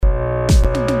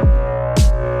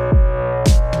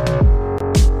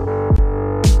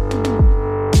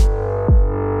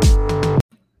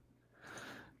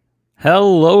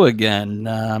Hello again.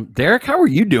 Derek, how are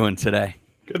you doing today?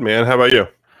 Good, man. How about you?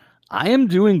 I am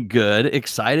doing good.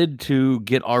 Excited to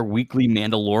get our weekly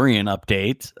Mandalorian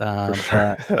update. For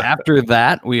sure. After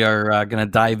that, we are going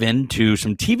to dive into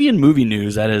some TV and movie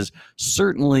news that is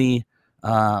certainly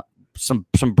some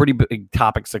pretty big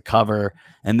topics to cover.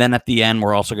 And then at the end,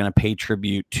 we're also going to pay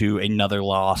tribute to another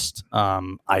lost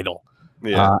idol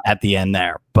Yeah. at the end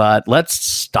there. But let's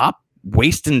stop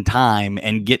wasting time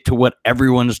and get to what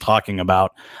everyone is talking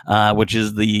about, which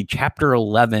is the Chapter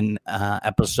 11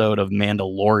 episode of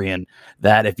Mandalorian.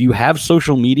 That if you have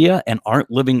social media and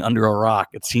aren't living under a rock,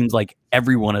 it seems like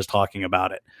everyone is talking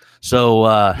about it. So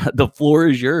the floor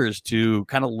is yours to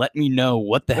kind of let me know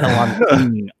what the hell I'm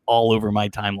seeing all over my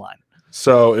timeline.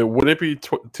 So it wouldn't be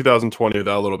 2020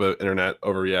 without a little bit of internet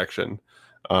overreaction.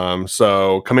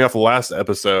 So coming off the last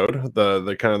episode,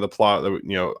 the kind of the plot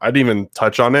that I didn't even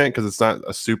touch on it because it's not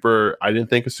I didn't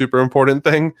think a super important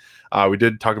thing. We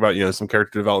did talk about some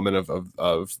character development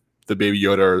of the Baby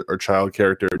Yoda or child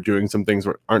character doing some things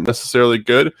that aren't necessarily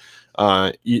good.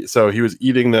 So he was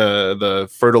eating the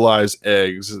fertilized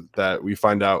eggs that we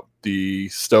find out the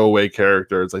stowaway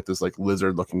character, it's like this like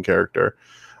lizard looking character,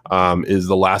 is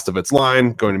the last of its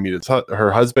line, going to meet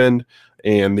her husband,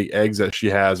 and the eggs that she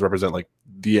has represent like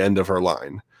the end of her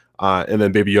line. And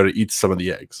then Baby Yoda eats some of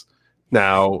the eggs.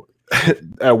 Now,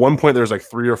 at one point, there's like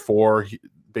 3 or 4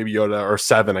 Baby Yoda, or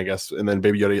 7, I guess, and then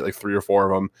Baby Yoda ate like 3 or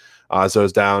 4 of them. So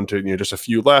it's down to just a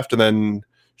few left, and then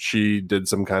she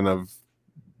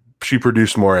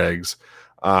produced more eggs,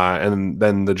 and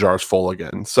then the jar's full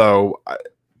again. So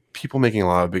people making a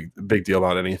lot of big deal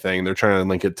about anything. They're trying to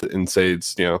link it to and say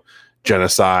it's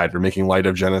genocide or making light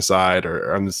of genocide,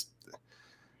 or I'm just.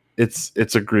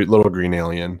 It's a great little green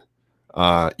alien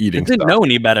eating. Didn't know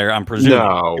any better, I'm presuming.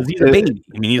 No, because he's a baby.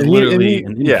 I mean, he's literally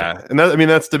and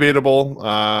that's debatable.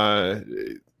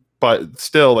 But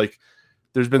still, like,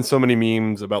 there's been so many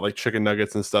memes about like chicken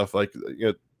nuggets and stuff. Like,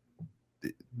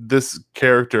 this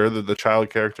character, the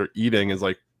child character eating, is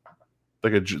like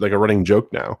a running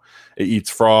joke now. It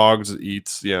eats frogs, it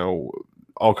eats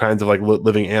all kinds of like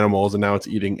living animals, and now it's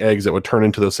eating eggs that would turn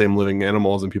into those same living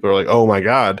animals, and people are like, oh my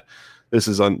god. This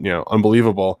is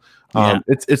unbelievable. Yeah.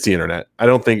 It's the internet. I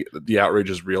don't think the outrage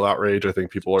is real outrage. I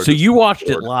think people are. So you watched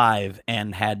it live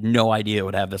and had no idea it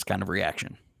would have this kind of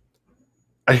reaction.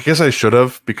 I guess I should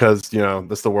have, because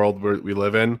that's the world we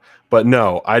live in. But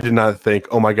no, I did not think,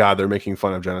 oh my god, they're making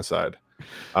fun of genocide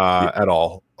at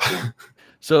all.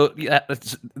 So yeah,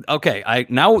 okay.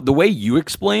 Now the way you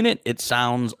explain it, it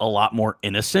sounds a lot more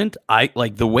innocent. I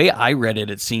like the way I read it.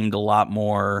 It seemed a lot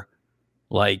more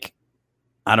like,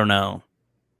 I don't know,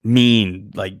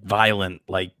 mean, like violent,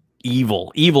 like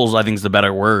evil. Evil's, I think, is the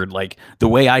better word. Like the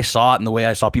way I saw it and the way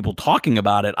I saw people talking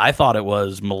about it, I thought it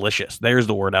was malicious. There's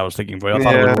the word I was thinking for. I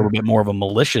thought it was a little bit more of a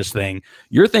malicious thing.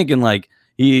 You're thinking like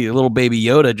little Baby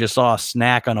Yoda just saw a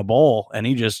snack on a bowl and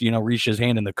he just reached his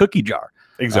hand in the cookie jar.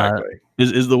 Exactly.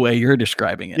 Is the way you're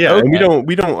describing it. Yeah, okay. And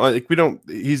we don't.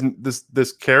 He's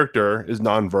this character is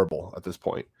nonverbal at this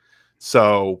point.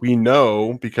 So we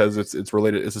know, because it's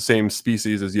related, it's the same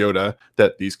species as Yoda,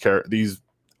 that these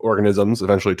organisms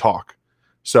eventually talk.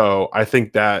 So I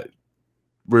think that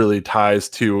really ties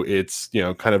to its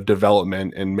kind of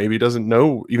development, and maybe doesn't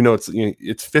know, even though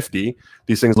it's 50,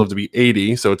 these things live to be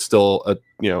 80, so it's still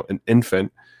an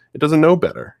infant. It doesn't know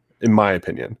better, in my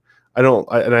opinion.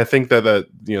 I think that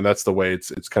that's the way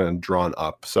it's kind of drawn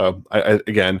up. So I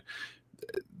again,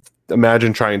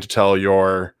 imagine trying to tell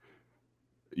your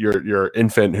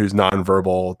infant who's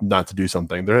nonverbal not to do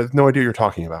something. They have no idea what you're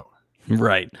talking about.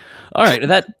 Right. All right.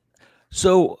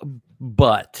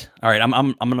 But all right, I'm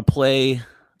gonna play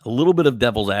a little bit of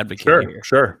devil's advocate here.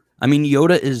 Sure. I mean,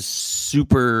 Yoda is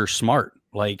super smart,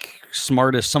 like some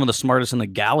of the smartest in the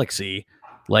galaxy.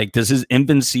 Like, does his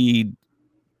infancy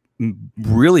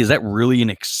really, is that really an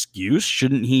excuse?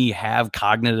 Shouldn't he have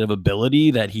cognitive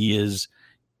ability that he is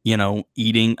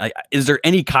eating? Is there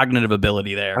any cognitive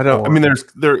ability there? I mean,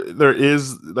 there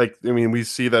is, like, I mean, we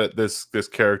see that this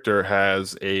character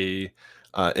has a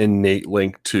innate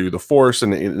link to the Force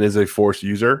and is a Force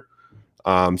user.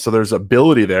 So there's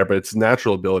ability there, but it's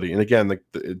natural ability. And again, like,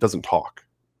 it doesn't talk.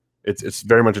 It's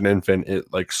very much an infant.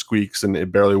 It like squeaks and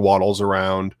it barely waddles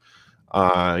around.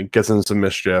 Gets into some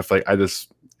mischief. Like,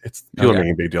 people are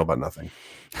making a big deal about nothing.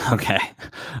 Okay.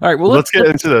 All right. Well, let's get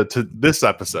into this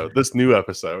episode, this new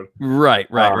episode. Right.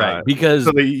 Because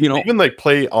so they even like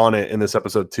play on it in this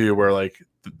episode too, where like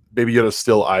Baby Yoda's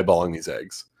still eyeballing these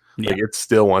eggs. Like, it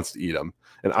still wants to eat them.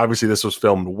 And obviously this was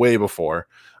filmed way before.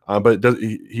 But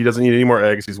he doesn't eat any more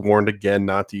eggs. He's warned again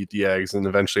not to eat the eggs, and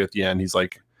eventually at the end he's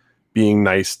like, being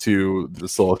nice to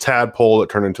this little tadpole that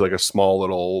turned into like a small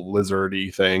little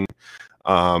lizardy thing.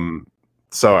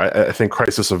 So I think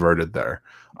crisis averted there.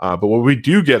 But what we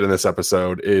do get in this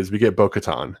episode is we get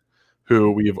Bo-Katan,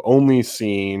 who we have only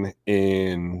seen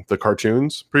in the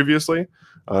cartoons previously.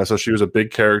 So she was a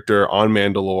big character on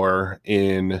Mandalore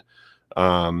in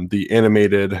the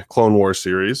animated Clone Wars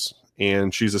series.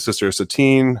 And she's a sister of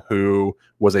Satine, who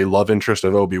was a love interest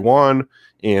of Obi-Wan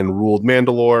and ruled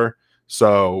Mandalore.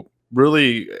 So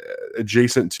really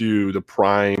adjacent to the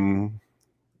Prime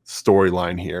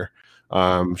storyline here.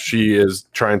 She is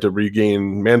trying to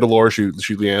regain Mandalore.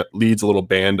 She leads a little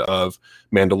band of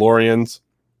Mandalorians.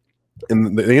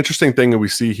 And the interesting thing that we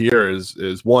see here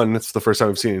is one, it's the first time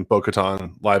we've seen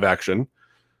Bo-Katan live action.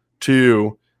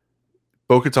 Two,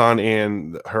 Bo-Katan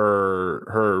and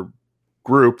her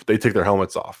group, they take their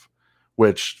helmets off,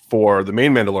 which for the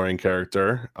main Mandalorian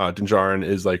character, Din Djarin,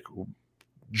 is like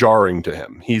jarring to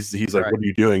him. He's like, right. What are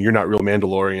you doing? You're not real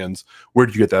Mandalorians. Where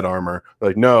did you get that armor? They're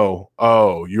like, no.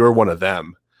 Oh, you're one of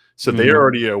them. So they're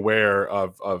already aware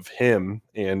of him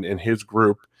and his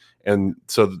group. And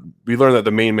so we learn that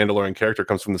the main Mandalorian character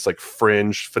comes from this like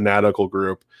fringe fanatical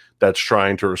group that's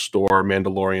trying to restore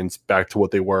Mandalorians back to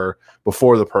what they were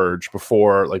before the Purge,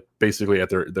 before like basically at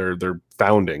their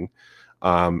founding.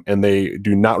 And they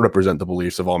do not represent the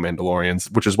beliefs of all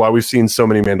Mandalorians, which is why we've seen so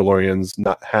many Mandalorians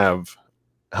not have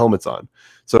helmets on.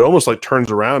 So it almost like turns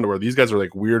around to where these guys are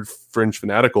like weird fringe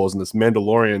fanaticals, and this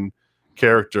Mandalorian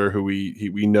character who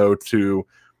we know to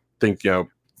think,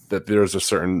 that there's a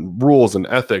certain rules and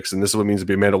ethics, and this is what it means to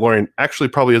be a Mandalorian, actually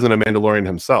probably isn't a Mandalorian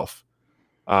himself,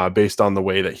 based on the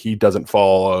way that he doesn't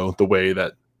follow the way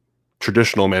that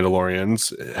traditional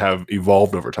Mandalorians have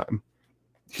evolved over time.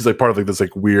 He's like part of like this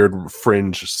like weird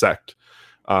fringe sect.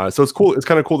 So it's cool. It's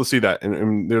kind of cool to see that.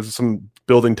 And there's some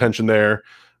building tension there.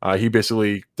 He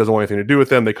basically doesn't want anything to do with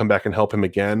them. They come back and help him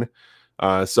again.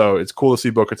 So it's cool to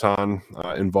see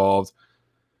Bo-Katan involved.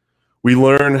 We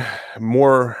learn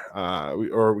more,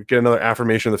 we get another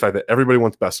affirmation of the fact that everybody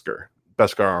wants Beskar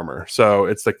armor. So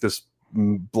it's like this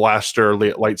blaster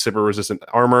lightsaber resistant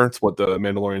armor. It's what the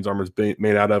Mandalorian's armor is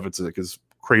made out of. It's like this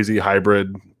crazy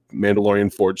hybrid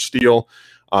Mandalorian forged steel.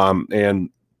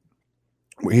 And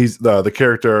he's the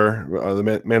character,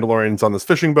 the Mandalorian's on this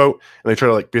fishing boat, and they try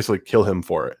to like basically kill him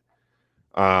for it.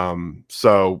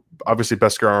 So obviously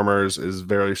Beskar armor is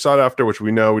very sought after, which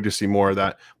we know. We just see more of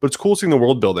that, but it's cool seeing the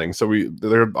world building. So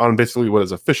they're on basically what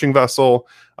is a fishing vessel.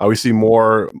 We see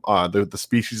more. The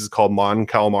species is called Mon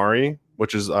Calamari,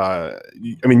 which is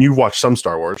you've watched some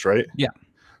Star Wars, right? Yeah.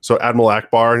 So Admiral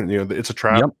Akbar, it's a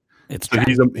trap. Yep.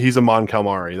 He's a Mon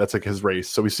Calamari. That's like his race.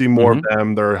 So we see more of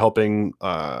them. They're helping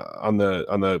on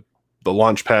the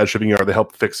launch pad shipping yard. They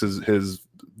help fix his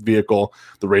vehicle.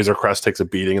 The Razor Crest takes a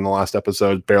beating in the last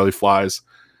episode, barely flies.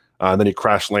 Then he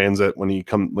crash lands it when he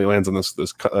lands on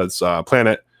this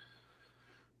planet.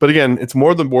 But again, it's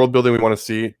more the world building we want to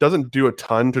see. It doesn't do a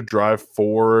ton to drive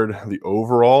forward the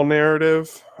overall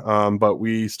narrative, but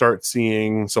we start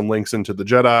seeing some links into the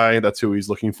Jedi. That's who he's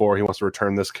looking for. He wants to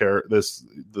return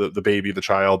the baby, the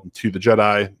child, to the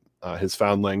Jedi, his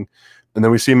foundling. And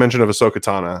then we see mention of Ahsoka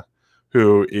Tano,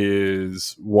 who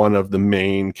is one of the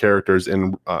main characters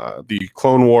in the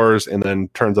Clone Wars, and then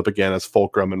turns up again as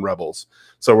Fulcrum and Rebels.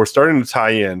 So we're starting to tie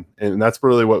in, and that's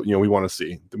really what we want to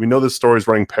see. We know this story is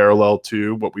running parallel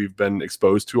to what we've been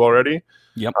exposed to already.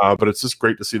 Yep. But it's just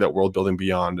great to see that world building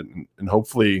beyond, and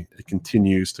hopefully it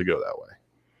continues to go that way.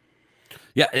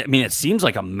 Yeah, I mean, it seems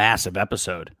like a massive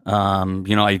episode.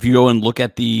 If you go and look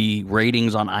at the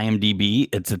ratings on IMDb,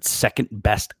 it's its second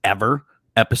best ever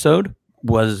episode.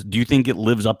 Do you think it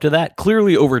lives up to that?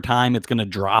 Clearly over time it's going to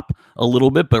drop a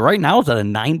little bit, but right now it's at a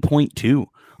 9.2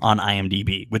 on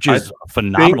IMDb, which is a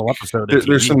phenomenal episode.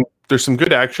 There's some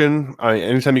good action.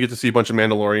 Anytime you get to see a bunch of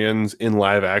Mandalorians in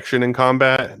live action in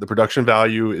combat, the production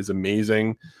value is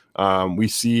amazing. We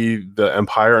see the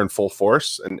Empire in full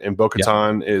force, and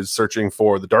Bo-Katan is searching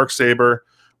for the Darksaber,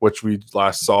 which we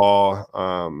last saw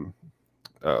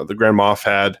the Grand Moff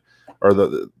had,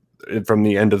 or from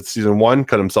the end of season 1,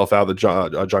 cut himself out, the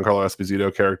Giancarlo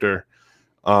Esposito character.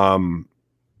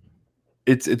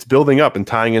 It's building up and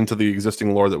tying into the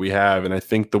existing lore that we have, and I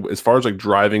think as far as like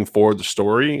driving forward the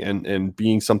story and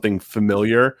being something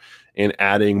familiar and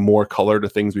adding more color to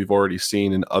things we've already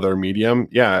seen in other medium,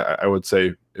 I would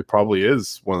say it probably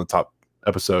is one of the top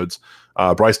episodes.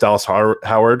 Bryce Dallas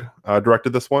Howard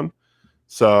directed this one.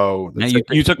 So now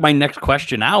you took my next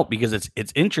question out, because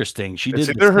it's interesting. She did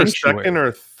either her second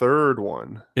or third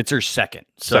one. It's her second.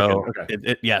 So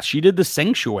okay. She did the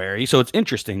Sanctuary. So it's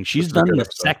interesting. She's done the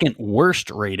second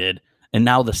worst rated and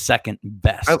now the second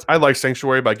best. I like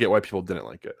Sanctuary, but I get why people didn't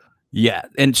like it. Yeah,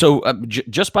 and so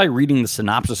just by reading the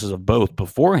synopsises of both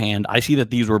beforehand, I see that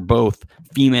these were both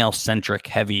female-centric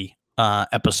heavy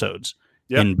episodes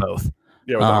Yep. in both.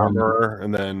 Yeah, with the armor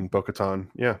and then Bo-Katan.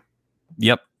 Yeah.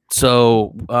 Yep.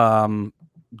 So,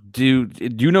 do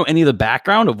you know any of the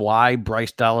background of why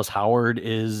Bryce Dallas Howard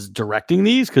is directing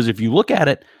these? Because if you look at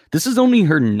it, this is only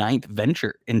her 9th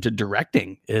venture into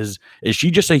directing. Is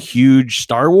she just a huge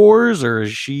Star Wars, or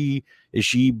is she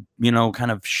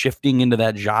kind of shifting into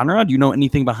that genre? Do you know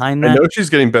anything behind that? I know she's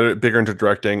getting bigger into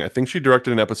directing. I think she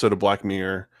directed an episode of Black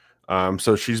Mirror.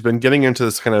 So she's been getting into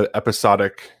this kind of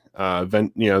episodic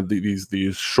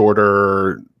these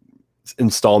shorter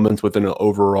installments within an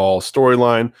overall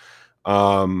storyline.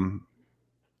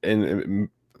 And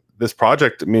this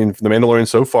project, I mean, The Mandalorian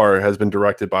so far has been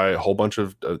directed by a whole bunch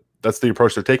of that's the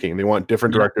approach they're taking. They want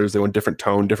different directors, they want different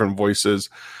tone, different voices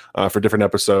for different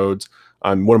episodes.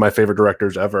 One of my favorite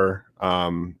directors ever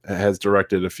has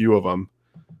directed a few of them.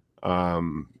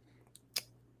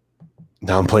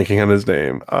 Now I'm blanking on his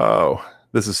name. Oh,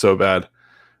 this is so bad.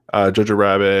 Jojo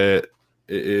Rabbit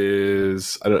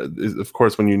is of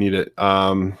course when you need it.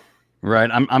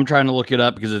 Right. I'm trying to look it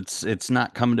up because it's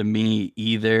not coming to me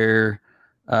either.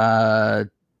 Taika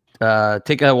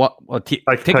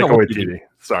Waititi.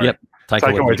 Sorry. Yep.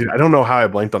 Taika Waititi. I don't know how I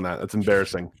blanked on that. That's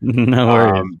embarrassing. No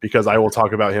worries. Because I will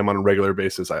talk about him on a regular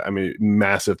basis. I'm a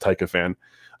massive Taika fan.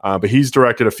 But he's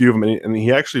directed a few of them, and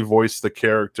he actually voiced the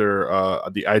character,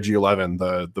 the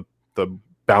IG-11, the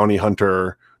bounty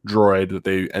hunter droid that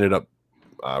they ended up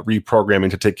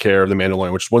reprogramming to take care of the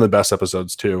Mandalorian, which is one of the best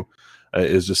episodes too.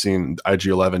 Is just seeing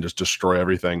IG-11 just destroy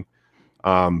everything.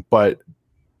 But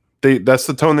that's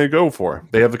the tone they go for.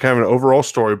 They have the kind of an overall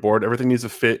storyboard. Everything needs to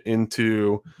fit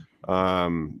into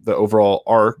the overall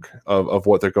arc of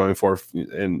what they're going for,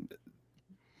 and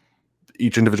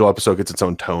each individual episode gets its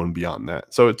own tone beyond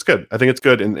that. So it's good. I think it's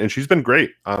good, and she's been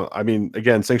great. I mean,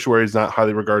 again, Sanctuary is not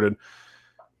highly regarded,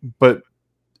 but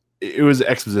it was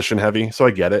exposition heavy, so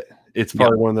I get it. It's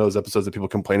probably one of those episodes that people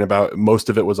complain about. Most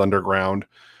of it was underground.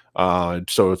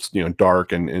 So it's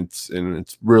dark and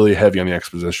it's really heavy on the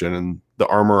exposition, and the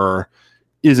armorer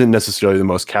isn't necessarily the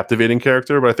most captivating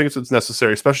character, but I think it's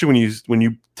necessary, especially when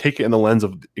you take it in the lens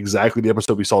of exactly the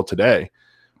episode we saw today,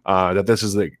 that this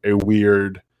is a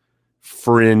weird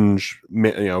fringe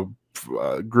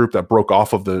group that broke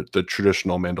off of the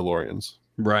traditional Mandalorians.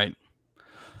 Right.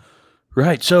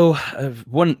 So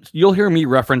you'll hear me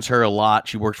reference her a lot.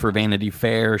 She works for Vanity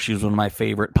Fair. She's one of my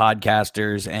favorite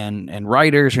podcasters and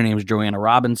writers. Her name is Joanna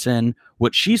Robinson.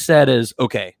 What she said is,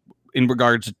 okay, in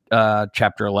regards to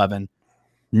Chapter 11,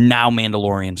 now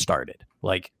Mandalorian started.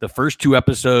 Like the first 2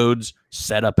 episodes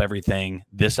set up everything.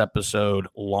 This episode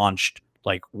launched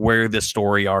like where this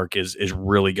story arc is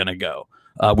really going to go.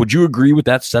 Would you agree with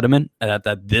that sentiment,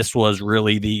 that this was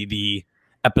really the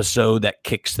episode that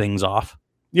kicks things off?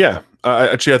 Yeah,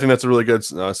 actually, I think that's a really good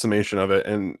summation of it.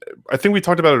 And I think we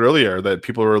talked about it earlier, that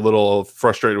people were a little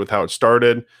frustrated with how it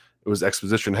started. It was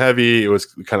exposition heavy. It was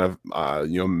kind of,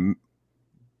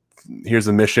 here's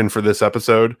the mission for this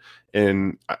episode.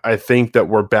 And I think that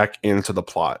we're back into the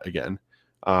plot again,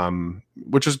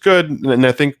 which is good. And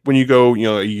I think when you go,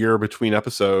 a year between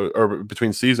episodes or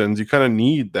between seasons, you kind of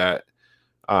need that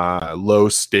low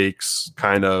stakes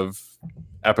kind of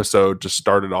episode to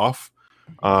start it off.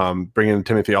 Bringing in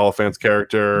Timothy Oliphant's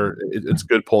character, it's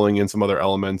good pulling in some other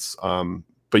elements.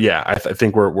 But yeah, I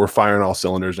think we're firing all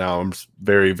cylinders now. I'm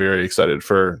very, very excited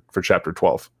for Chapter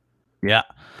 12. Yeah.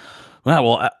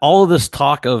 Well, all of this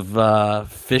talk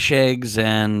of fish eggs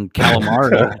and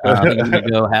calamari, I'm going to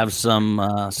go have some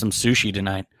sushi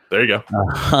tonight. There you go.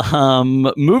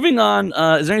 Moving on,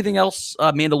 is there anything else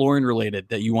Mandalorian related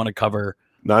that you want to cover?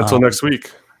 Not until next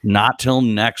week. Not till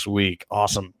next week.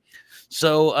 Awesome.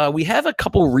 So we have a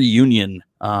couple reunion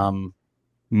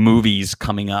movies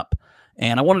coming up,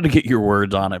 and I wanted to get your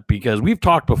words on it because we've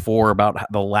talked before about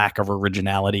the lack of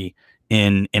originality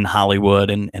in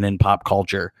Hollywood and in pop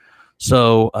culture.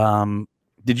 So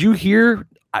did you hear?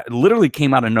 It literally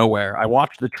came out of nowhere. I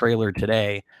watched the trailer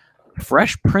today.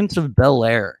 Fresh Prince of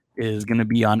Bel-Air is going to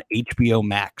be on HBO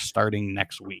Max starting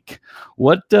next week.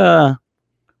 What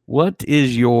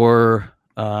is your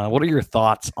what are your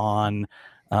thoughts on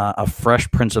a Fresh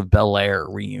Prince of Bel-Air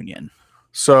reunion?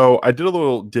 So I did a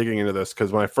little digging into this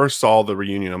because when I first saw the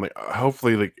reunion, I'm like,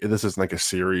 hopefully, like this isn't like a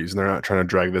series, and they're not trying to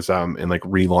drag this out and like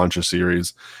relaunch a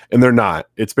series, and they're not.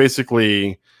 It's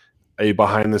basically a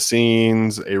behind the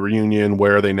scenes, a reunion,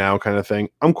 where are they now kind of thing.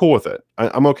 I'm cool with it.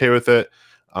 I'm okay with it.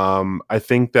 I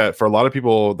think that for a lot of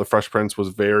people, the Fresh Prince was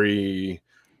very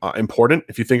important.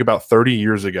 If you think about 30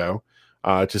 years ago,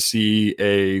 to see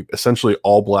a essentially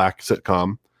all black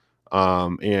sitcom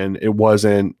And it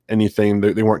wasn't anything.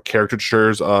 They weren't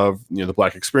caricatures of the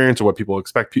Black experience or what people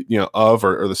expect of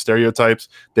or the stereotypes.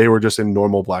 They were just a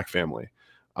normal Black family.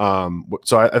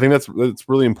 So I think that's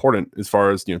really important as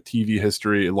far as TV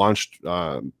history. It launched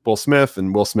Will Smith,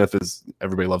 and Will Smith is,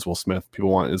 everybody loves Will Smith. People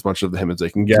want as much of him as they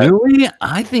can get. Really,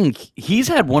 I think he's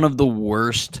had one of the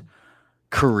worst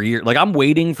career. Like, I'm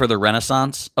waiting for the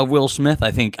renaissance of Will Smith.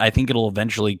 I think it'll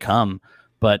eventually come.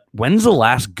 But when's the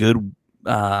last good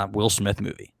Will Smith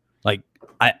movie? Like,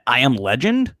 I Am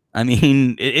Legend. I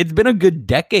mean, it's been a good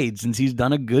decade since he's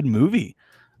done a good movie.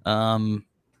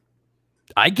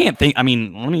 I can't think. I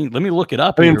mean, let me look it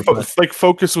up. I mean, like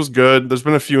Focus was good. There's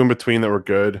been a few in between that were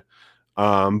good.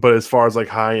 But as far as like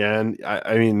high end,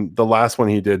 I mean, the last one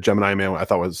he did, Gemini Man, I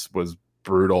thought was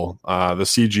brutal. The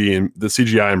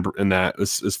CGI in that,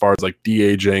 as far as like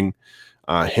de-aging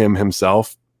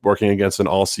himself, working against an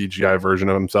all CGI version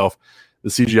of himself, the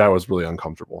CGI was really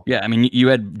uncomfortable. Yeah, I mean, you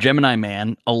had Gemini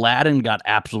Man. Aladdin got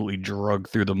absolutely drugged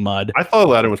through the mud. I thought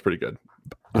Aladdin was pretty good.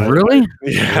 Really?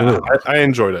 I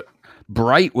enjoyed it.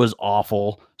 Bright was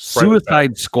awful.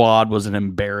 Suicide Squad was an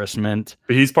embarrassment.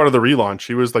 But he's part of the relaunch.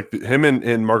 He was like him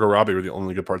and Margot Robbie were the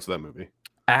only good parts of that movie.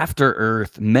 After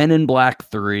Earth, Men in Black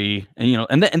 3,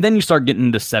 and then you start getting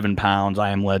into 7 Pounds, I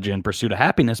Am Legend, Pursuit of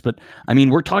Happiness. But I mean,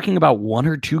 we're talking about 1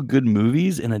 or 2 good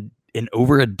movies in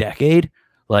over a decade.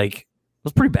 Like, it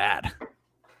was pretty bad.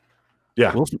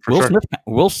 Yeah,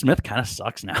 Will Smith kind of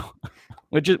sucks now,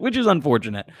 which is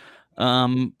unfortunate.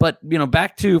 But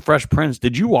back to Fresh Prince.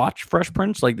 Did you watch Fresh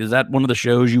Prince? Like, is that one of the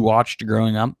shows you watched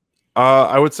growing up?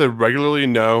 I would say regularly,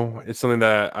 no. It's something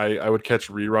that I would catch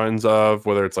reruns of,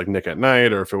 whether it's like Nick at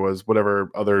Night or if it was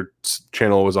whatever other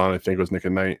channel it was on. I think it was Nick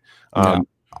at Night. I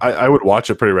would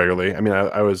watch it pretty regularly. I mean,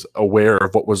 I was aware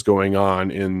of what was going on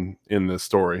in the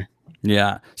story.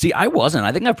 Yeah. See, I wasn't.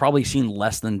 I think I've probably seen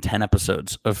less than 10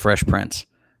 episodes of Fresh Prince,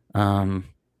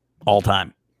 all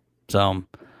time. So,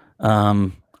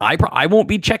 I won't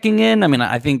be checking in. I mean,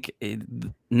 I think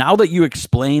now that you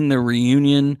explain the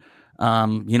reunion,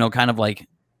 kind of like,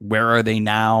 where are they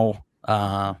now?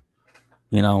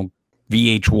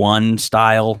 VH1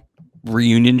 style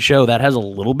reunion show that has a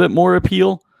little bit more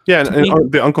appeal. Yeah,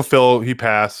 and the Uncle Phil, he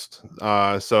passed,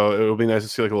 so it will be nice to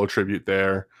see like a little tribute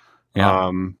there.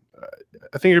 Yeah.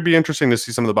 I think it'd be interesting to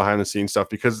see some of the behind the scenes stuff,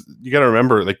 because you got to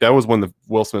remember, like, that was one of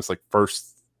Will Smith's like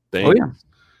first things. Oh, yeah.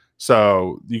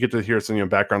 So you get to hear some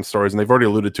background stories, and they've already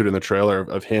alluded to it in the trailer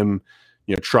of him,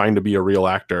 trying to be a real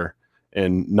actor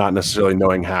and not necessarily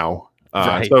knowing how.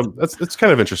 Right. So that's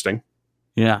kind of interesting.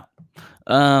 Yeah.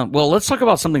 Well, let's talk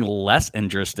about something less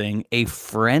interesting: a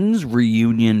Friends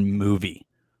reunion movie.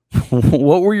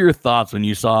 What were your thoughts when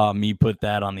you saw me put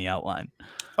that on the outline?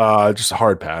 Just a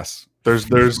hard pass. There's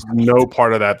no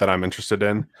part of that I'm interested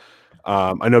in.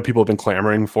 I know people have been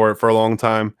clamoring for it for a long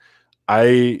time.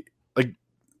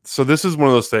 So this is one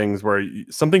of those things where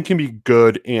something can be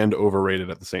good and overrated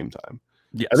at the same time.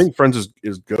 Yes. I think Friends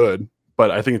is good,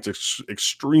 but I think it's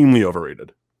extremely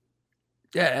overrated.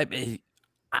 Yeah,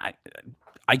 I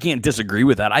can't disagree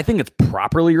with that. I think it's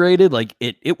properly rated. Like,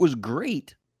 it was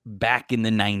great back in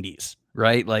the 90s,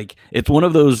 right? Like, it's one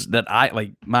of those that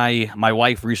my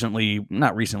wife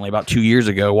not recently, about 2 years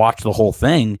ago, watched the whole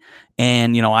thing.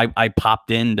 And, I popped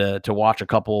in to watch a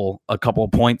couple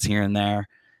of points here and there.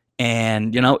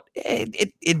 And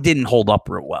it didn't hold up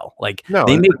real well. Like, no,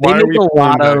 they make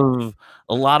a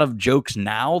lot of jokes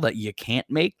now that you can't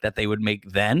make that they would make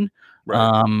then.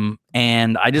 Right.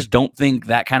 And I just don't think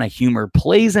that kind of humor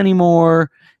plays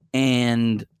anymore.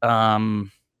 And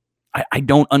I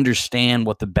don't understand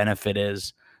what the benefit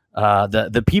is.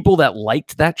 The people that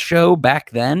liked that show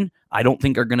back then, I don't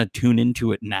think are going to tune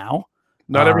into it now.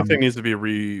 Not everything needs to be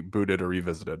rebooted or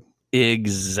revisited.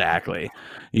 Exactly.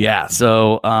 Yeah.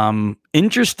 So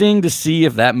interesting to see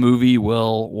if that movie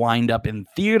will wind up in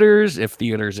theaters, if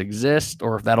theaters exist,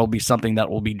 or if that'll be something that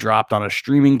will be dropped on a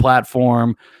streaming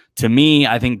platform. To me,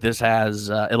 I think this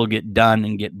it'll get done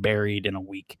and get buried in a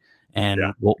week, and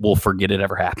we'll forget it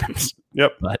ever happens.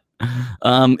 Yep. But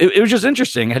it was just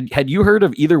interesting. Had you heard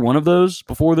of either one of those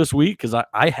before this week? Because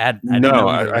I hadn't.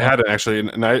 I hadn't actually,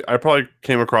 and I probably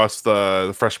came across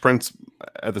the Fresh Prince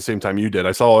at the same time you did.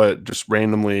 I saw it just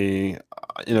randomly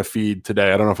in a feed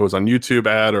today. I don't know if it was on YouTube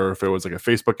ad or if it was like a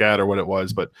Facebook ad or what it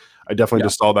was, but I definitely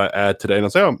just saw that ad today, and I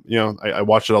was like, I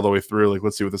watched it all the way through. Like,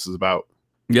 let's see what this is about.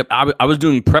 Yep, I was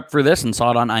doing prep for this and saw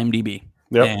it on IMDb.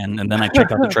 Yep. And then I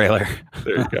checked out the trailer.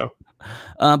 There you go.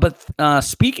 But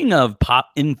speaking of pop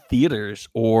in theaters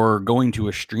or going to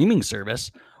a streaming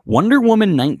service, Wonder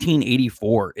Woman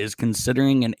 1984 is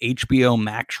considering an HBO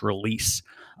Max release,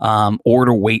 or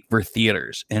to wait for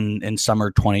theaters in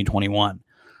summer 2021.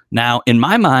 Now, in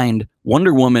my mind,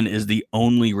 Wonder Woman is the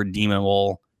only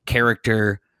redeemable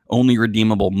character, only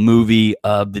redeemable movie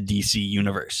of the DC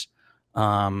universe.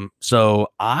 So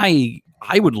I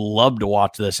would love to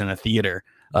watch this in a theater.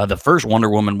 The first Wonder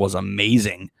Woman was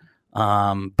amazing.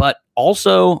 But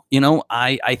also,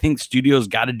 I think studios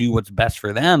got to do what's best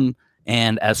for them.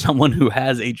 And as someone who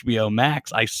has HBO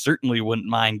Max, I certainly wouldn't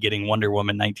mind getting Wonder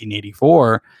Woman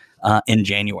 1984 in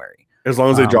January. As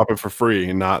long as they drop it for free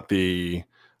and not the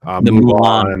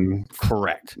Mulan.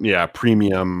 Correct. Yeah,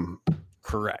 premium.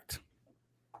 Correct.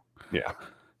 Yeah.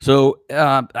 So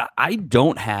I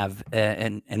don't have,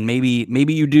 and maybe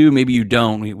you do, maybe you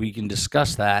don't. We can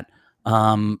discuss that.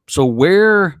 So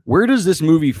where does this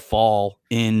movie fall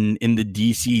in the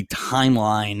DC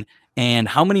timeline, and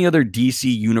how many other DC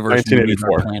universe movies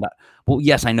are planned out? Well,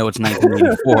 yes, I know it's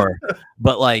 1984,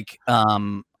 but like,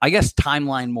 I guess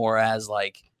timeline more as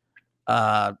like,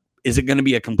 is it going to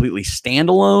be a completely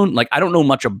standalone? Like, I don't know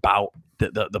much about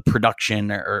the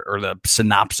production or the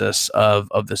synopsis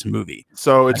of this movie.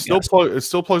 So it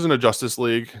still plugs into Justice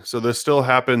League. So this still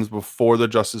happens before the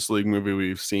Justice League movie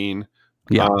we've seen.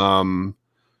 Yeah.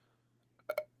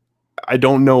 I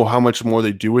don't know how much more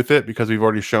they do with it because we've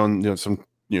already shown some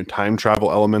time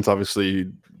travel elements.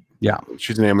 Obviously, yeah,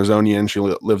 she's an Amazonian. She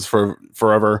lives for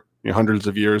forever, hundreds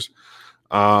of years.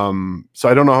 So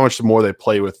I don't know how much more they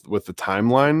play with the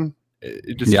timeline.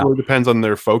 It just really depends on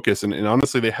their focus, and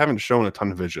honestly, they haven't shown a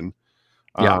ton of vision.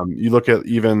 You look at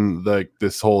even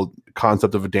this whole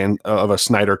concept of a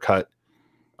Snyder cut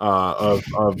of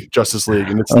Justice League,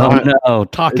 and it's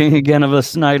talking again of a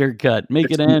Snyder cut.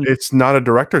 Make it end. It's not a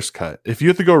director's cut. If you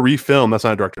have to go refilm, that's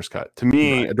not a director's cut. To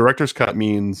me, a director's cut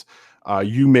means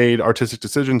you made artistic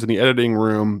decisions in the editing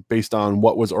room based on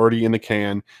what was already in the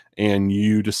can, and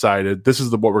you decided this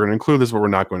is what we're going to include, this is what we're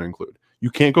not going to include. You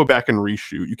can't go back and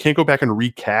reshoot. You can't go back and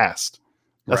recast.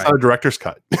 That's not a director's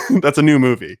cut. That's a new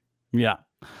movie. Yeah.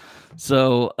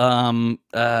 So,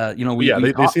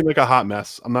 they seem like a hot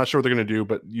mess. I'm not sure what they're going to do,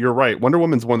 but you're right. Wonder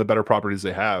Woman's one of the better properties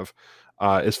they have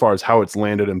as far as how it's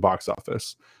landed in box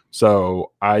office.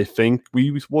 So I think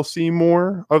we will see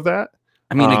more of that.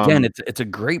 I mean, again, it's a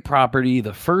great property.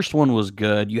 The first one was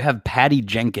good. You have Patty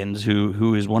Jenkins,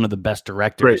 who is one of the best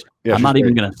directors. Great. Yeah, I'm not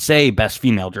even going to say best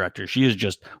female director. She is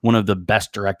just one of the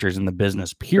best directors in the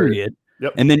business, period.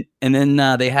 Yep. And then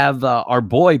they have our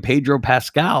boy Pedro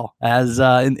Pascal as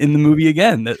in the movie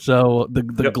again. So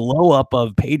the glow up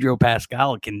of Pedro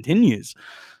Pascal continues.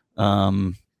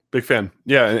 Big fan.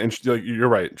 Yeah, and you're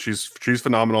right. She's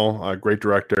phenomenal. Great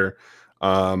director.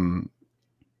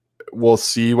 We'll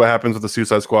see what happens with the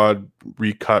Suicide Squad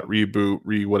recut,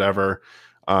 reboot, whatever.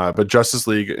 But Justice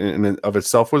League in of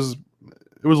itself was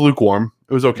lukewarm.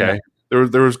 It was okay. Yeah.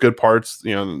 There was good parts.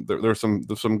 There were some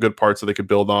good parts that they could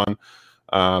build on.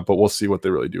 But we'll see what they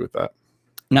really do with that.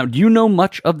 Now, do you know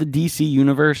much of the DC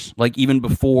universe? Like even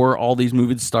before all these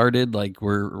movies started, like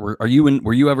were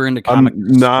you ever into comics?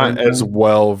 I'm not as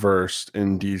well versed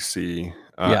in DC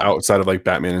outside of like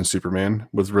Batman and Superman.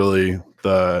 Was really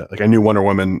I knew Wonder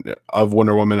Woman, of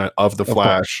the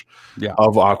Flash,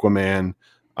 of Aquaman,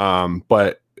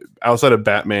 but outside of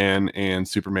Batman and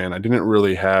Superman, I didn't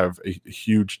really have a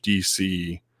huge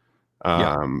DC.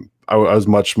 I was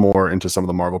much more into some of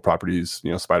the Marvel properties,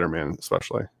 Spider-Man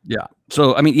especially. Yeah.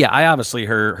 So, I mean, I obviously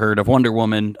heard of Wonder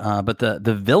Woman, but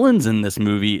the villains in this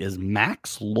movie is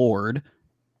Max Lord,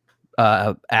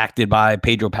 acted by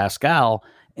Pedro Pascal,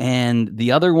 and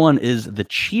the other one is the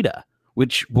Cheetah,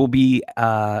 which will be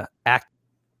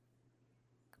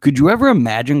Could you ever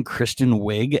imagine Kristen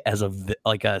Wiig as a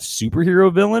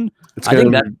superhero villain?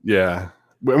 Yeah.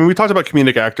 I mean, we talked about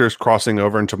comedic actors crossing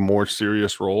over into more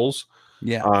serious roles.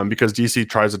 Yeah. Because DC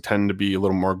tries to tend to be a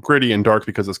little more gritty and dark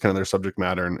because it's kind of their subject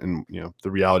matter and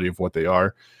the reality of what they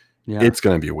are. Yeah. It's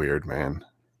going to be weird, man.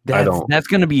 That's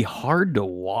going to be hard to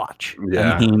watch.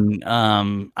 Yeah. Just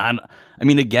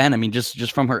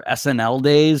from her SNL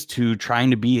days to trying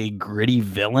to be a gritty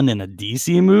villain in a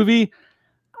DC movie.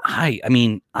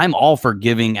 I'm all for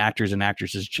giving actors and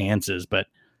actresses chances, but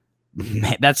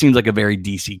man, that seems like a very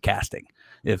DC casting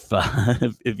if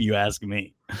you ask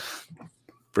me.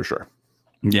 For sure.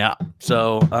 Yeah.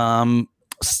 So,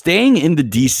 staying in the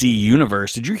DC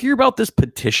universe, did you hear about this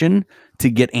petition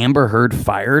to get Amber Heard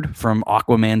fired from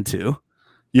Aquaman 2?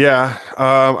 Yeah.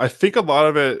 I think a lot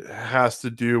of it has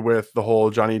to do with the whole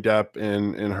Johnny Depp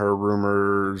and her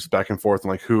rumors back and forth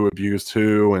and like who abused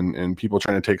who and people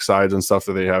trying to take sides and stuff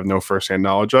that they have no firsthand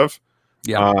knowledge of.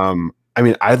 Yeah.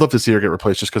 I'd love to see her get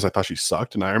replaced just because I thought she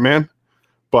sucked in Iron Man,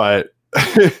 but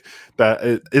that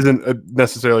it isn't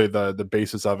necessarily the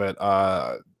basis of it.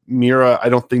 Mira, I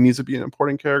don't think needs to be an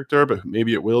important character, but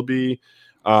maybe it will be.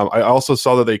 I also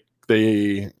saw that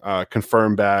they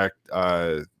confirmed back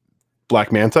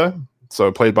Black Manta,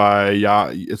 so played by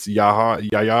Yahya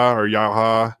or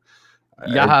Yaha.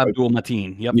 Yaha Abdul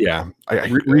Mateen. Yep. Yeah.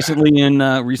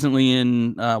 Recently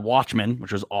in Watchmen,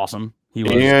 which was awesome. He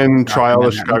was and Trial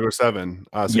of Chicago 7.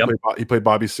 So Yep. he played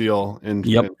Bobby Seale in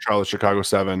Trial of Chicago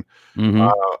 7.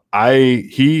 Mm-hmm.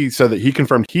 He said that he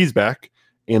confirmed he's back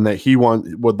and that he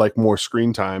would like more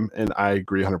screen time, and I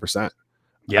agree 100%.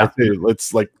 Yeah. I say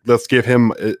let's give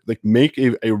him make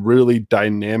a really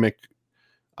dynamic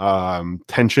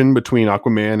tension between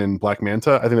Aquaman and Black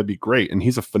Manta. I think that'd be great, and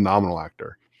he's a phenomenal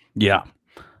actor. Yeah.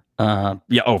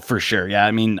 Yeah. Oh, for sure. Yeah.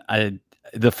 I mean, I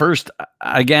watched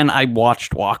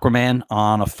Aquaman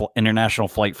on a international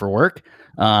flight for work.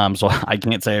 So I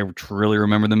can't say I truly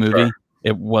remember the movie. Sure.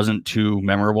 It wasn't too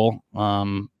memorable.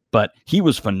 But he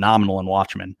was phenomenal in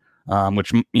Watchmen,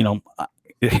 which,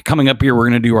 coming up here, we're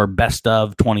going to do our best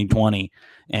of 2020,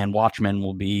 and Watchmen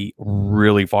will be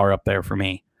really far up there for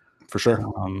me. For sure.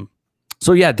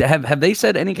 So yeah, have they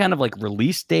said any kind of like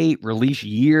release date, release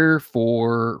year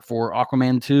for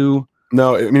Aquaman 2?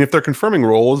 No, I mean, if they're confirming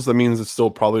roles, that means it's still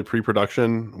probably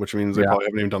pre-production, which means they probably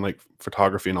haven't even done like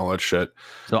photography and all that shit.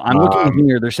 So I'm looking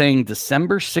here. They're saying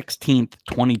December 16th,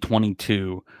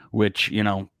 2022, which,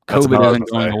 COVID isn't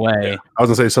going away. Yeah. I was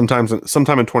gonna say sometime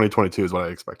in 2022 is what I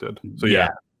expected. So yeah.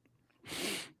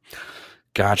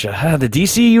 Gotcha. The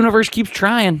DC universe keeps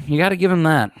trying. You got to give them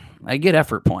that. I get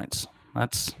effort points.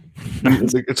 That's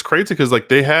it's crazy because like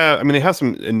they have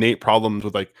some innate problems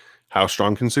with like how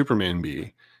strong can Superman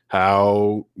be?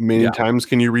 How many times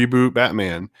can you reboot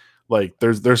Batman? Like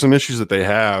there's some issues that they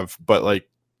have, but like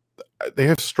they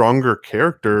have stronger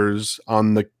characters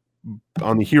on the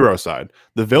hero side.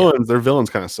 Their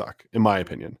villains kind of suck, in my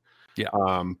opinion. Yeah.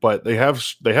 But they have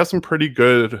some pretty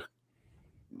good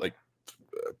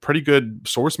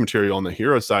source material on the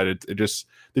hero side. They just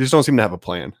don't seem to have a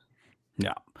plan.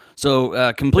 Yeah.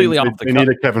 So completely off the they need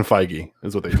a Kevin Feige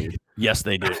is what they need. Yes,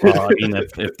 they do. I mean,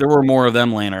 if there were more of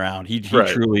them laying around, he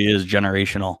truly is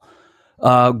generational.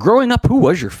 Growing up, who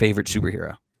was your favorite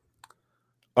superhero?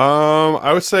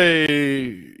 I would say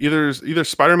either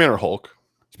Spider-Man or Hulk.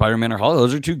 Spider-Man or Hulk.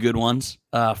 Those are two good ones.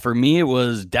 For me, it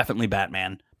was definitely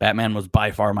Batman. Batman was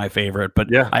by far my favorite,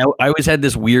 but I always had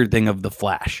this weird thing of the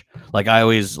Flash. Like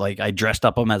I dressed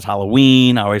up him as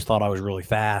Halloween. I always thought I was really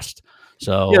fast.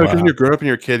 So because when you grow up and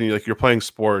you're a kid and you're playing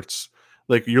sports,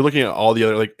 like you're looking at all the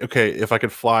other, like, okay, if I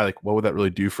could fly, like what would that really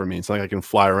do for me? It's not like I can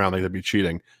fly around, like that'd be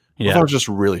cheating. What if I was just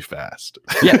really fast?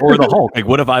 Or the Hulk. Like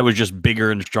what if I was just bigger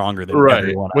and stronger than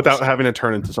everyone else? Without having to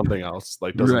turn into something else,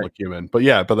 like doesn't look human. But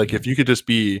like if you could just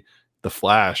be the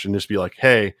Flash and just be like,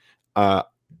 hey, I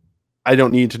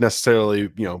don't need to necessarily,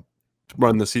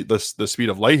 run the speed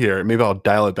of light here. Maybe I'll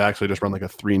dial it back so I just run like a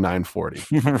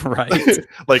 3.940. Right.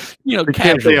 Like they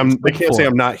can't say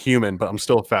I'm not human, but I'm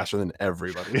still faster than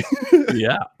everybody.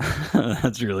 Yeah.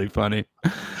 That's really funny.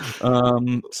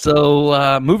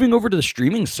 So moving over to the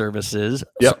streaming services,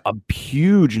 a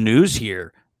huge news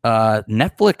here.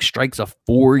 Netflix strikes a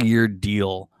 4-year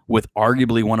deal with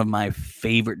arguably one of my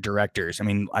favorite directors. I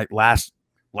mean, last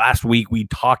week we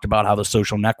talked about how The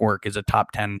Social Network is a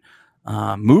top 10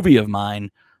 movie of mine.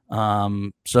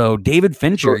 So David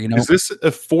Fincher, is this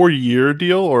a 4-year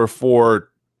deal or a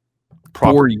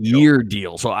 4-year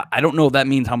deal? So I don't know if that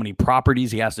means how many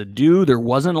properties he has to do. There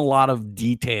wasn't a lot of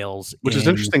details, which is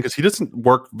interesting because he doesn't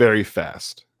work very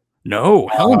fast. No,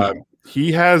 hell no.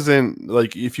 He hasn't,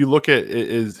 like, if you look at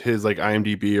his like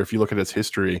IMDb, or if you look at his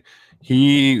history,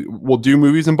 he will do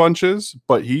movies in bunches,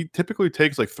 but he typically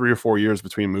takes like 3 or 4 years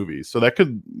between movies. So they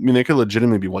could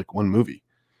legitimately be like one movie.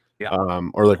 Yeah.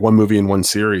 Or like one movie in one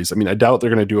series. I mean, I doubt they're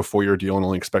going to do a 4-year deal and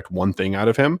only expect one thing out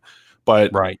of him.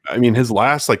 But I mean, his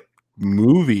last like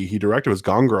movie he directed was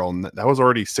Gone Girl, and that was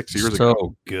already 6 years ago.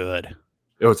 So good.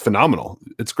 It was phenomenal.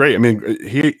 It's great. I mean,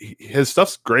 his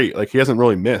stuff's great. Like he hasn't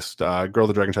really missed Girl with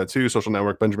the Dragon Tattoo, Social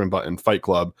Network, Benjamin Button, Fight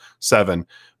Club, 7.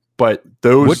 But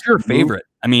those. What's your favorite?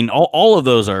 I mean, all of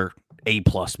those are A+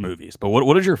 movies. But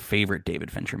what is your favorite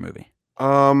David Fincher movie?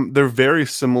 They're very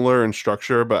similar in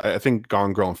structure, but I think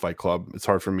Gone Girl and Fight Club, it's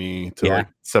hard for me to like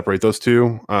separate those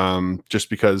two.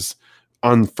 Just because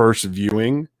on first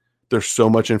viewing, there's so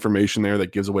much information there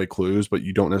that gives away clues, but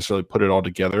you don't necessarily put it all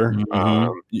together.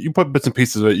 You put bits and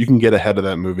pieces of it, you can get ahead of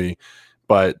that movie,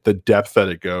 but the depth that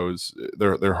it goes,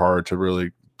 they're hard to really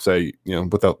say,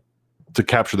 without to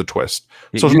capture the twist.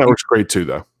 Social Network's great too,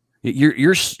 though.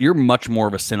 You're much more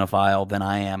of a cinephile than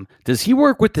I am. Does he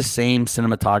work with the same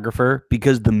cinematographer?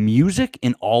 Because the music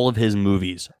in all of his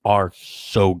movies are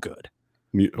so good.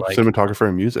 Cinematographer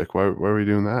and music. Why are we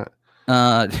doing that?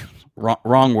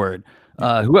 Wrong word.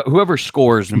 whoever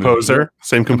scores the Composer, movie.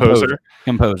 same composer.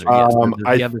 Composer. Yes,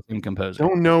 I the other same composer.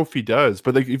 don't know if he does,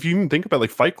 but like if you even think about like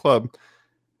Fight Club,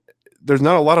 there's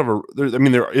not a lot of I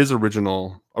mean, there is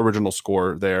original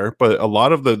score there, but a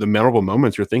lot of the memorable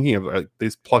moments you're thinking of, like, they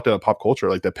plucked out of pop culture,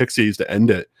 like the Pixies to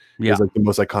end it is like the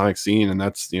most iconic scene, and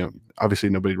that's, you know, obviously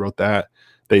nobody wrote that.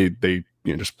 They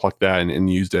just plucked that and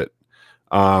used it.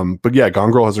 But yeah,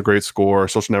 Gone Girl has a great score.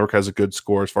 Social Network has a good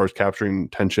score as far as capturing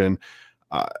tension.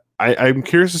 I'm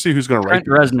curious to see who's going to write.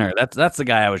 Trent Reznor. That's the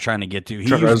guy I was trying to get to. He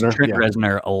uses Trent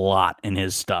Reznor a lot in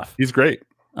his stuff. He's great.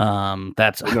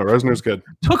 Reznор's good.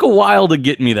 Took a while to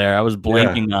get me there. I was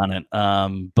blanking on it.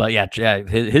 But yeah,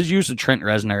 his use of Trent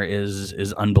Reznor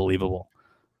is unbelievable.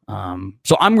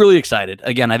 So I'm really excited.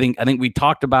 Again, I think we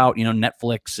talked about, you know,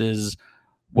 Netflix is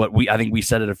what I think we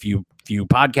said it a few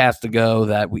podcasts ago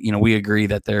that we agree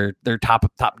that they're top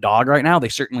dog right now. They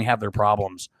certainly have their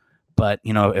problems, but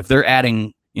you know, if they're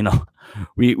adding, you know,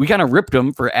 we kind of ripped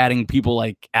them for adding people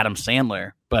like Adam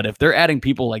Sandler, but if they're adding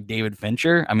people like David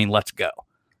Fincher, I mean, let's go.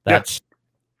 That's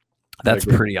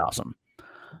pretty awesome.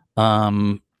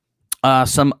 Some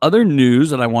other news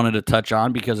that I wanted to touch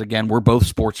on, because again, we're both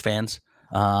sports fans.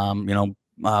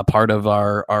 Part of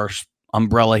our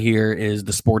umbrella here is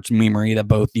the sports memory that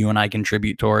both you and I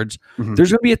contribute towards. Mm-hmm. There's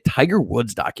going to be a Tiger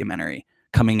Woods documentary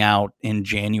coming out in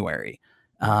January.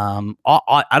 I'm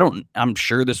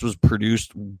sure this was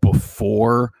produced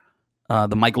before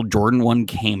the Michael Jordan one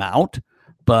came out,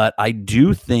 but I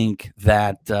do think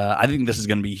that I think this is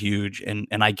going to be huge, and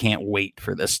I can't wait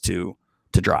for this to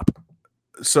drop.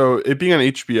 So it being on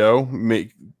HBO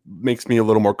makes me a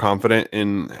little more confident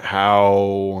in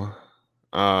how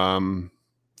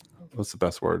what's the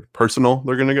best word? Personal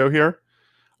they're going to go here.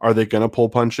 Are they going to pull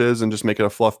punches and just make it a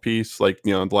fluff piece like,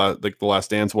 you know, like The Last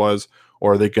Dance was,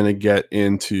 or are they going to get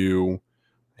into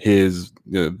his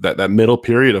that middle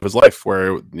period of his life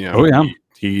where, you know,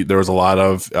 there was a lot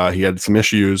of he had some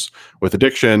issues with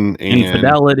addiction and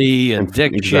infidelity,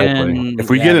 addiction. Exactly. If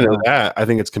we get into that, I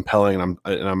think it's compelling, and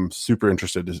I'm super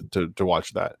interested to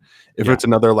watch that. If it's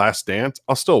another Last Dance,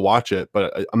 I'll still watch it,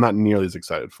 but I'm not nearly as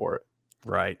excited for it.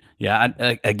 Right. Yeah.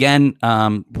 Again,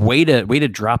 way to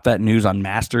drop that news on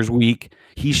Masters Week.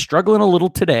 He's struggling a little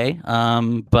today.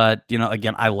 But you know,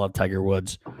 again, I love Tiger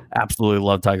Woods. Absolutely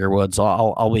love Tiger Woods. So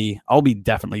I'll be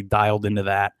definitely dialed into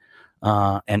that.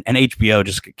 And HBO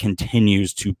just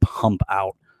continues to pump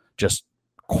out just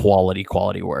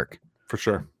quality work for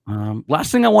sure.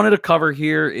 Last thing I wanted to cover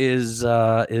here is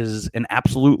an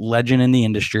absolute legend in the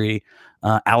industry.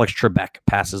 Alex Trebek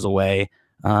passes away.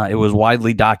 It was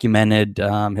widely documented,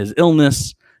 his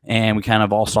illness, and we kind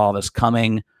of all saw this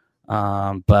coming.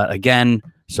 But again,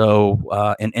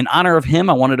 so in honor of him,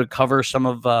 I wanted to cover some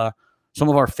of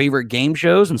our favorite game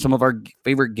shows and some of our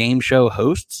favorite game show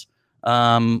hosts.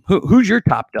 Who's your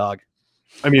top dog?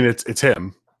 I mean, it's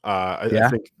him. I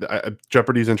think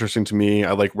Jeopardy's interesting to me.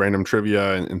 I like random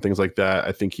trivia and things like that.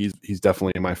 I think he's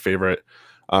definitely my favorite.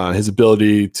 His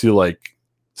ability to like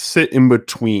sit in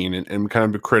between and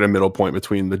kind of create a middle point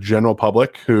between the general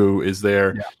public who is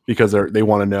there because they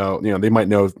want to know, you know, they might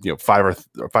know, you know, five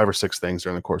or six things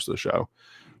during the course of the show,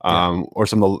 or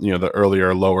some of the, you know, the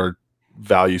earlier lower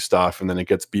value stuff, and then it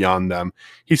gets beyond them.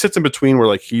 He sits in between where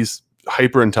like he's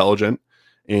hyper intelligent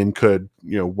and could,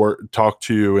 you know, talk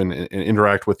to and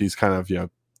interact with these kind of, you know,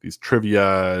 these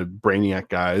trivia brainiac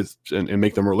guys and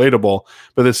make them relatable,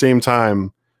 but at the same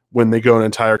time, when they go an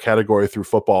entire category through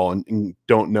football and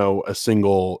don't know a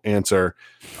single answer,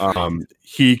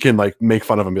 he can like make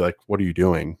fun of them and be like, "What are you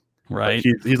doing?" Right.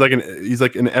 Like he's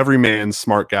like an everyman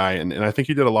smart guy. And I think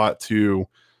he did a lot to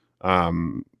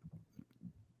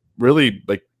really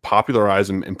like popularize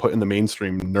and put in the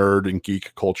mainstream nerd and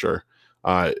geek culture.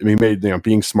 He made, you know,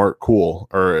 being smart cool,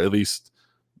 or at least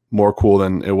more cool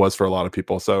than it was for a lot of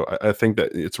people. So I think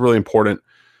that it's a really important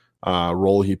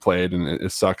role he played, and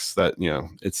it sucks that, you know,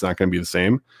 it's not going to be the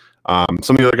same.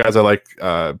 Some of the other guys I like,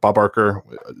 Bob Barker,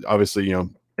 obviously, you know,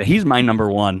 he's my number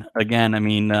one. Again, I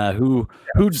mean, who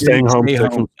staying home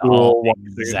from school,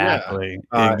 exactly.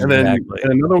 And then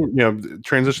another, you know,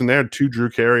 transition there to Drew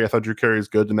Carey. I thought Drew Carey is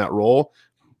good in that role.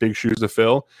 Big shoes to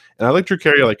fill, and I like Drew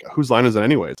Carey. Like, Whose Line Is It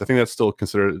Anyways? I think that's still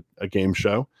considered a game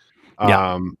show.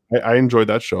 I enjoyed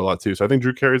that show a lot too. So I think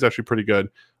Drew Carey is actually pretty good.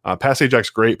 Past Ajax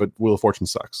great, but Wheel of Fortune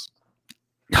sucks.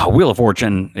 Oh, Wheel of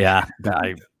Fortune,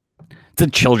 it's a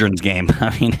children's game.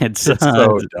 I mean, it's so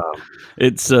dumb.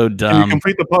 It's so dumb. And you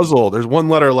complete the puzzle. There's one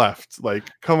letter left. Like,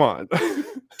 come on.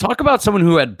 Talk about someone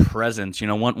who had presence. You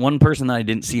know, one person that I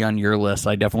didn't see on your list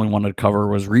I definitely wanted to cover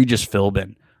was Regis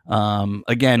Philbin.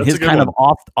 Again, that's his kind of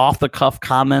off the cuff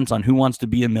comments on Who Wants to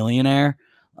Be a Millionaire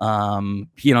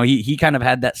He kind of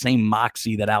had that same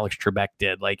moxie that Alex Trebek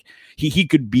did. Like he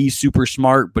could be super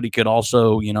smart, but he could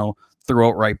also, throw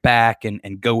it right back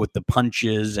and go with the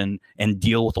punches and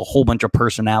deal with a whole bunch of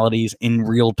personalities in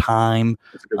real time.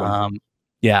 I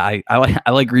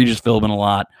like Regis Philbin a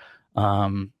lot.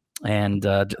 And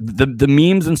the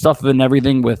memes and stuff and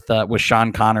everything with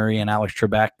Sean Connery and Alex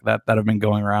Trebek that have been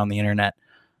going around the internet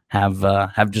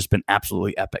have just been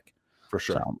absolutely epic. For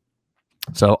sure.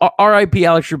 So R.I.P.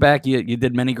 Alex Trebek. You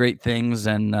did many great things,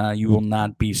 and you will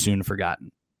not be soon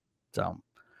forgotten. So,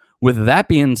 with that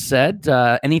being said,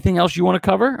 anything else you want to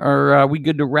cover, or are we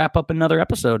good to wrap up another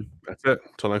episode? That's it.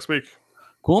 Until next week.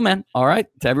 Cool, man. All right.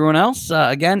 To everyone else,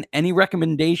 again, any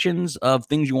recommendations of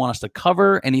things you want us to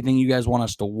cover, anything you guys want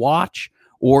us to watch,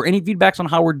 or any feedbacks on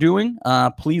how we're doing,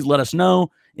 please let us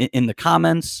know in the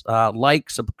comments. Like,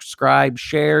 subscribe,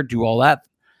 share, do all that.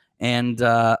 And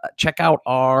check out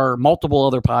our multiple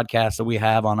other podcasts that we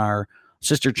have on our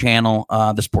sister channel,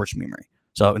 The Sports Memory.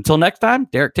 So until next time,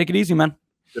 Derek, take it easy, man.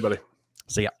 Hey, buddy.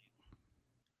 See ya.